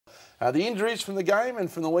The injuries from the game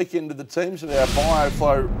and from the weekend of the teams and our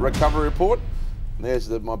Bioflow recovery report. And there's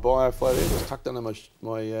my Bioflow there, just tucked under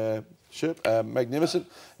my shirt.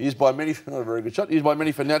 Magnificent. Used by many, not a very good shot, used by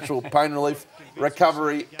many for natural pain relief,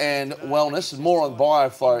 recovery and wellness. And more on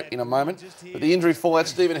Bioflow in a moment. But the injury fallout,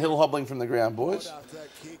 Stephen Hill hobbling from the ground, boys.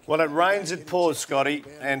 Well, it rains, it pours, Scotty,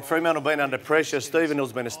 and Fremantle have been under pressure. Stephen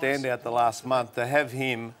Hill's been a standout the last month. To have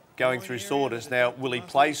him going through soreness. Now, will he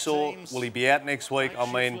play sore? Will he be out next week?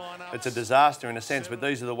 I mean, it's a disaster in a sense, but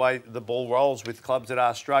these are the way the ball rolls with clubs that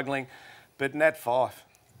are struggling. But Nat Fyfe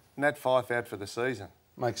out for the season.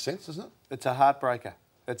 Makes sense, doesn't it? It's a heartbreaker.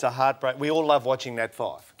 It's a heartbreak. We all love watching Nat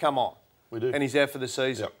Fyfe. Come on. We do. And he's out for the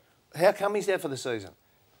season. Yep. How come he's out for the season?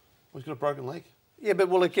 Well, he's got a broken leg. Yeah, but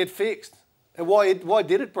will it get fixed? And why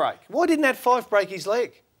did it break? Why didn't Nat Fyfe break his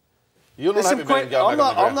leg? You're not happy about him going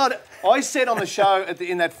back on the ground. I said on the show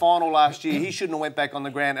in that final last year, he shouldn't have went back on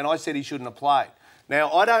the ground, and I said he shouldn't have played.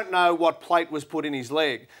 Now, I don't know what plate was put in his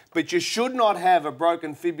leg, but you should not have a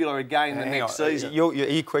broken fibula again the next season.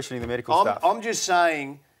 You're questioning the medical staff. I'm just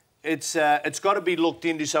saying it's got to be looked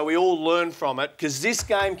into so we all learn from it, because this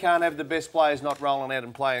game can't have the best players not rolling out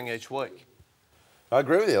and playing each week. I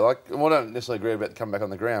agree with you. Like, well, I don't necessarily agree about coming back on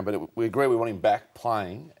the ground, but we agree we want him back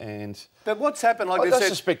playing. But what's happened? Like I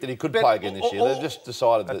suspect that he could play again this year. They've just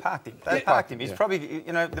decided that they parked him. They parked him. He's probably,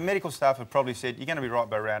 you know, the medical staff have probably said you're going to be right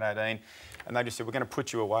by round 18, and they just said we're going to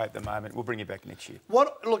put you away at the moment. We'll bring you back next year.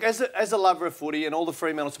 Look, as a lover of footy and all the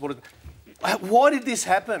Fremantle supporters, why did this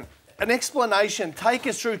happen? An explanation. Take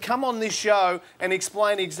us through. Come on this show and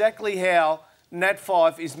explain exactly how Nat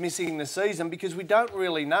Fyfe is missing the season, because we don't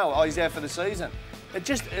really know. Oh, he's out for the season.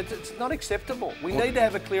 It's not acceptable. We need to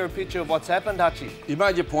have a clearer picture of what's happened, Hutchie. You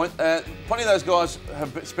made your point. Plenty of those guys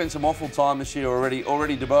have spent some awful time this year already.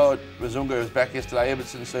 Debo Razunga was back yesterday.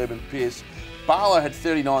 Everton, Serban, Pearce. Barlow had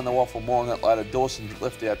 39 in the waffle. More on that later. Dawson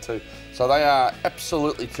left out too. So they are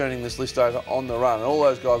absolutely turning this list over on the run. And all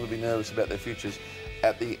those guys will be nervous about their futures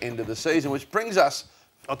at the end of the season, which brings us.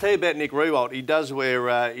 I'll tell you about Nick Riewoldt. He does wear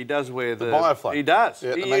the Bioflow. He does.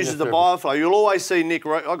 Yeah, he uses the Bioflow. You'll always see Nick.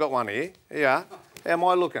 I got one here. Yeah. How am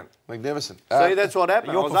I looking? Magnificent. See, that's what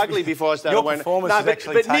happened. I was ugly before I started wearing it.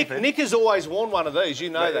 No, but Nick has always worn one of these.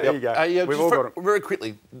 You know that. There you go. We've all got it. Very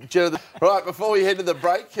quickly, right, before we head to the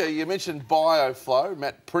break, you mentioned Bioflow.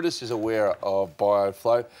 Matt Prittis is aware of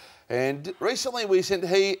Bioflow. And recently we sent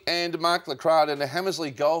he and Mark Lacroix down to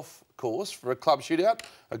Hammersley Golf Course for a club shootout,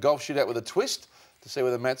 a golf shootout with a twist, to see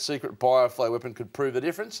whether Matt's secret Bioflow weapon could prove the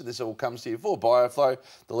difference. And this all comes to you for Bioflow,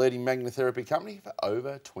 the leading magnetherapy company for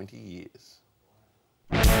over 20 years.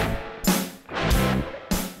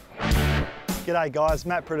 G'day guys,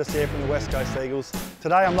 Matt Prittis here from the West Coast Eagles.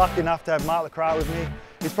 Today I'm lucky enough to have Mark Lacroix with me.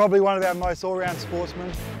 He's probably one of our most all-round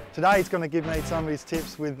sportsmen. Today he's going to give me some of his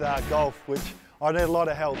tips with golf, which I need a lot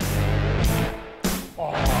of help.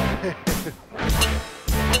 Oh.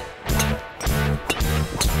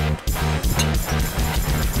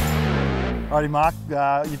 Alrighty Mark,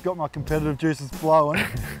 you've got my competitive juices flowing.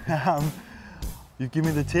 You've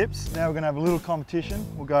given me the tips. Now we're going to have a little competition.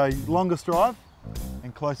 We'll go longest drive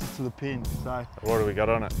and closest to the pin. So, what do we got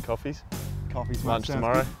on it? Coffees? Coffees. Lunch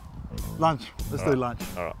tomorrow? Good. Lunch. Let's do lunch.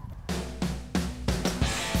 All right.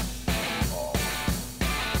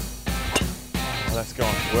 Oh, that's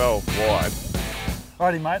gone well wide.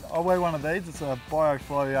 Alrighty mate, I wear one of these. It's a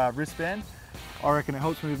Bioflow wristband. I reckon it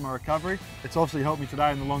helps me with my recovery. It's obviously helped me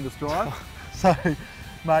today in the longest drive. So,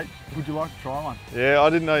 mate, would you like to try one? Yeah,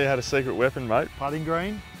 I didn't know you had a secret weapon, mate. Putting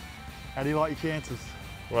green. How do you like your chances?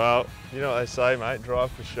 Well, you know what they say, mate.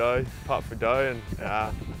 Drive for show, putt for dough,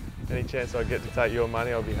 and any chance I get to take your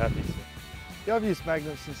money, I'll be happy. Yeah, I've used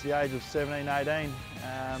magnets since the age of 17, 18.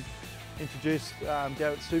 Introduced down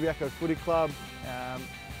at Subiaco Footy Club.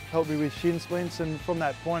 Helped me with shin splints, and from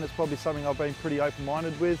that point, it's probably something I've been pretty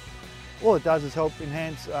open-minded with. All it does is help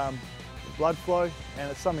enhance blood flow,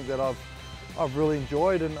 and it's something that I've really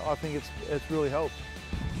enjoyed, and I think it's really helped.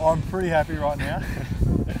 I'm pretty happy right now.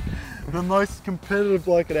 The most competitive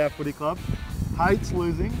bloke at our footy club, hates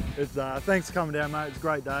losing. Thanks for coming down, mate. It's a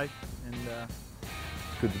great day, and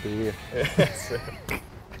good to be here.